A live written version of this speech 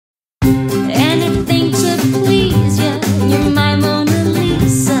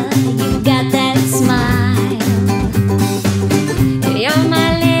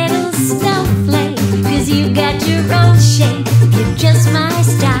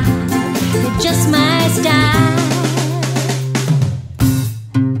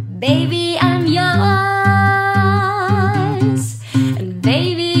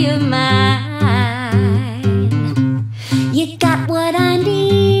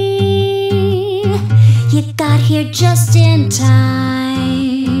you got here just in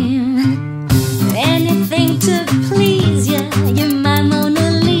time. Anything to please you, you're my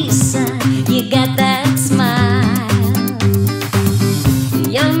Mona Lisa. You got that smile.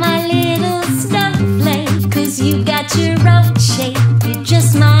 You're my little snowflake, 'cause you got your own shape. You're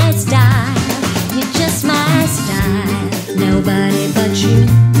just my style. You're just my style. Nobody but you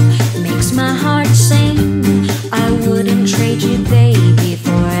makes my heart sing. I wouldn't trade you, baby,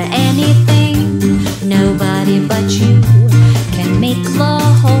 for anything. Nobody but you can make the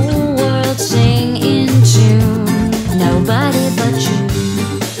whole world sing in tune. Nobody but you.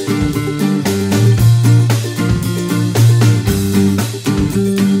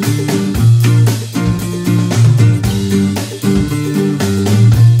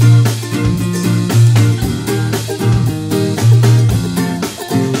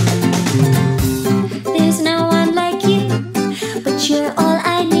 There's no one like you, but you're all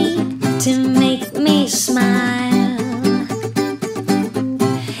I need to make me smile.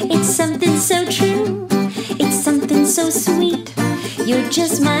 It's something so true, it's something so sweet. You're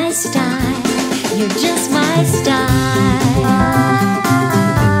just my style, you're just my style.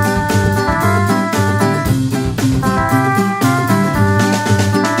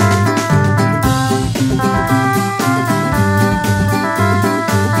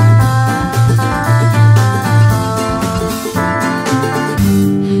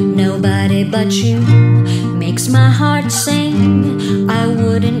 Nobody but you makes my heart sing. I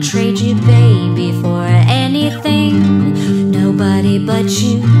wouldn't trade you, baby, for anything. Nobody but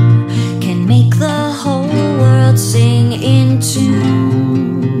you